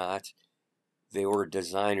think not. They were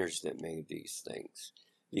designers that made these things.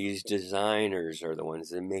 These designers are the ones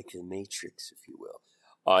that make the Matrix, if you will.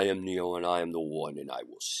 I am Neo and I am the one and I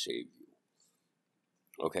will save you.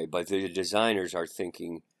 Okay, but the designers are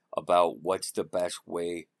thinking about what's the best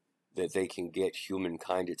way that they can get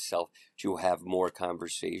humankind itself to have more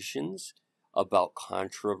conversations about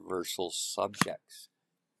controversial subjects.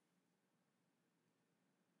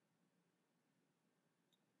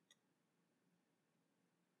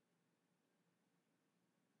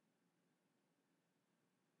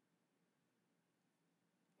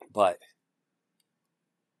 But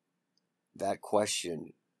that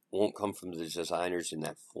question won't come from the designers in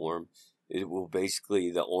that form. It will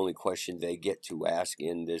basically, the only question they get to ask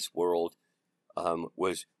in this world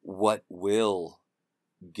was what will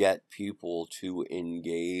get people to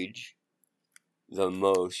engage the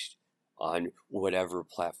most on whatever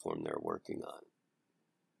platform they're working on.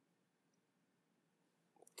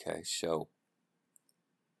 Okay, so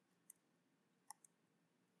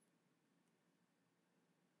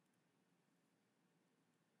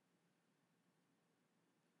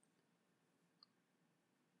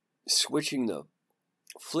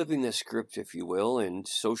flipping the script, if you will, and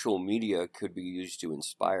social media could be used to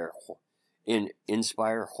inspire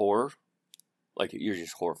horror, like you're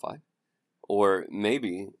just horrified, or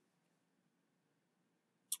maybe,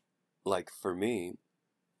 like for me,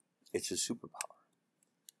 it's a superpower.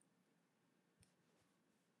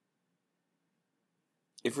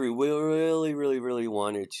 If we really, really, really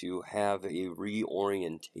wanted to have a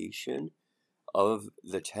reorientation of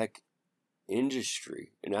the tech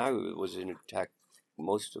industry, and I was in tech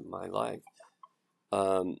most of my life,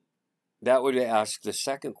 that would ask the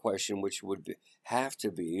second question, which would have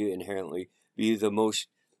to be inherently be the most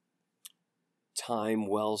time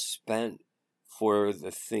well spent for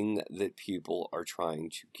the thing that people are trying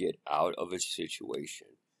to get out of a situation.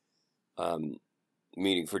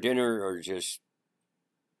 Meeting for dinner or just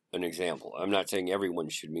an example. I'm not saying everyone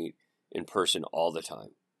should meet in person all the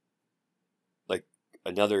time. Like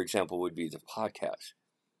another example would be the podcast.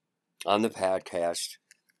 On the podcast,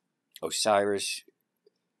 Osiris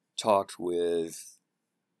talked with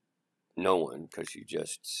no one because she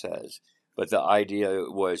just says, but the idea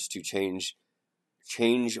was to change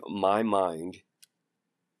my mind,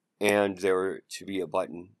 and there to be a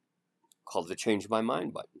button called the Change My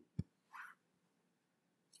Mind button.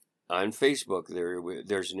 On Facebook,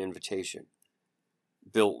 there's an invitation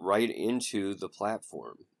built right into the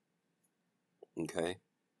platform. Okay?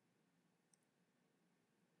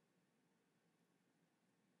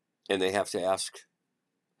 And they have to ask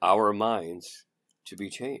our minds to be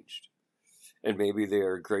changed. And maybe they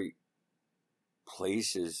are great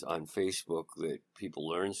places on Facebook that people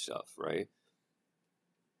learn stuff, right?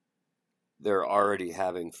 They're already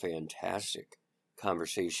having fantastic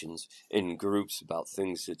conversations in groups about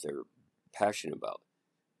things that they're passionate about,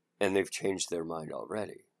 and they've changed their mind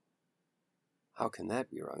already. How can that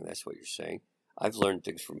be wrong? That's what you're saying. I've learned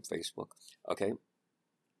things from Facebook. Okay.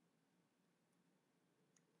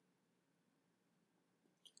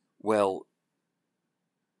 Well,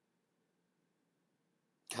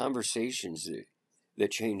 conversations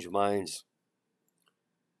that change minds,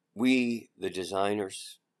 we, the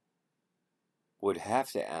designers, would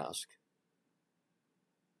have to ask,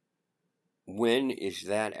 when is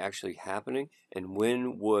that actually happening? And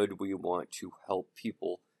when would we want to help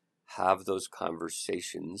people have those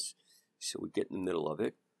conversations so we get in the middle of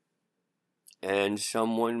it? And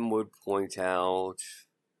someone would point out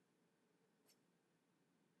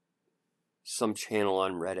some channel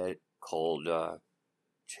on Reddit called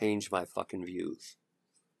Change My Fucking Views.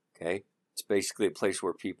 Okay? It's basically a place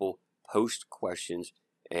where people post questions,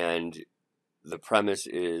 and the premise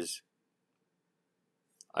is,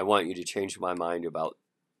 I want you to change my mind about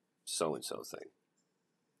so-and-so thing.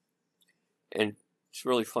 And it's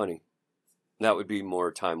really funny. That would be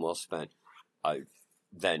more time well spent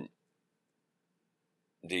than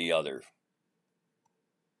the other.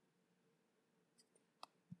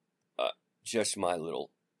 Just my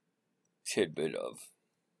little tidbit of,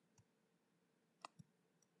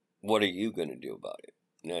 what are you going to do about it?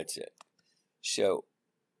 And that's it. So,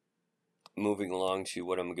 moving along to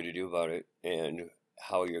what I'm going to do about it and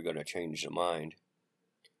how you're going to change the mind.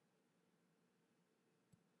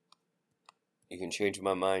 You can change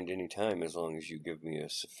my mind anytime as long as you give me a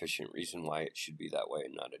sufficient reason why it should be that way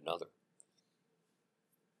and not another.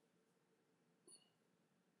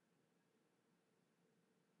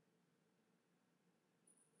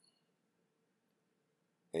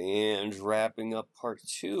 And wrapping up part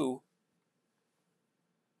 2,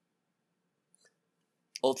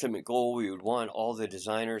 ultimate goal, we would want all the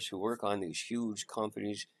designers who work on these huge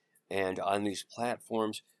companies and on these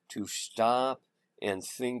platforms to stop and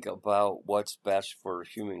think about what's best for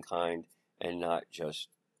humankind and not just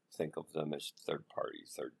think of them as third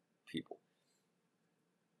people.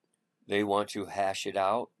 They want to hash it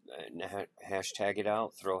out, hashtag it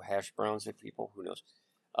out, throw hash browns at people, who knows,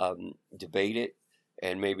 debate it,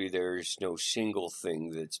 and maybe there's no single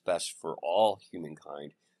thing that's best for all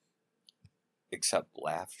humankind except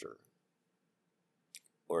laughter.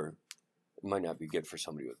 Or it might not be good for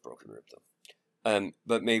somebody with broken rib, though.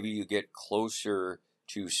 But maybe you get closer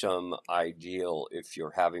to some ideal if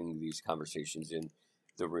you're having these conversations in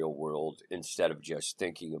the real world instead of just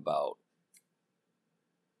thinking about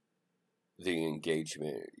the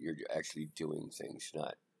engagement. You're actually doing things,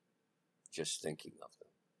 not just thinking of them,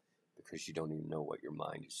 because you don't even know what your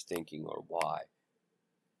mind is thinking or why.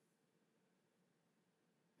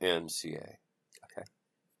 MCA. Okay.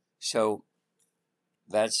 So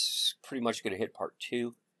that's pretty much going to hit part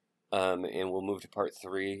 2. And we'll move to part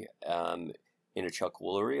 3 in a Chuck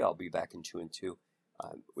Woolery. I'll be back in 2 and 2.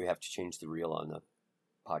 We have to change the reel on the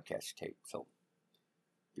podcast tape. So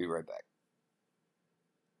be right back.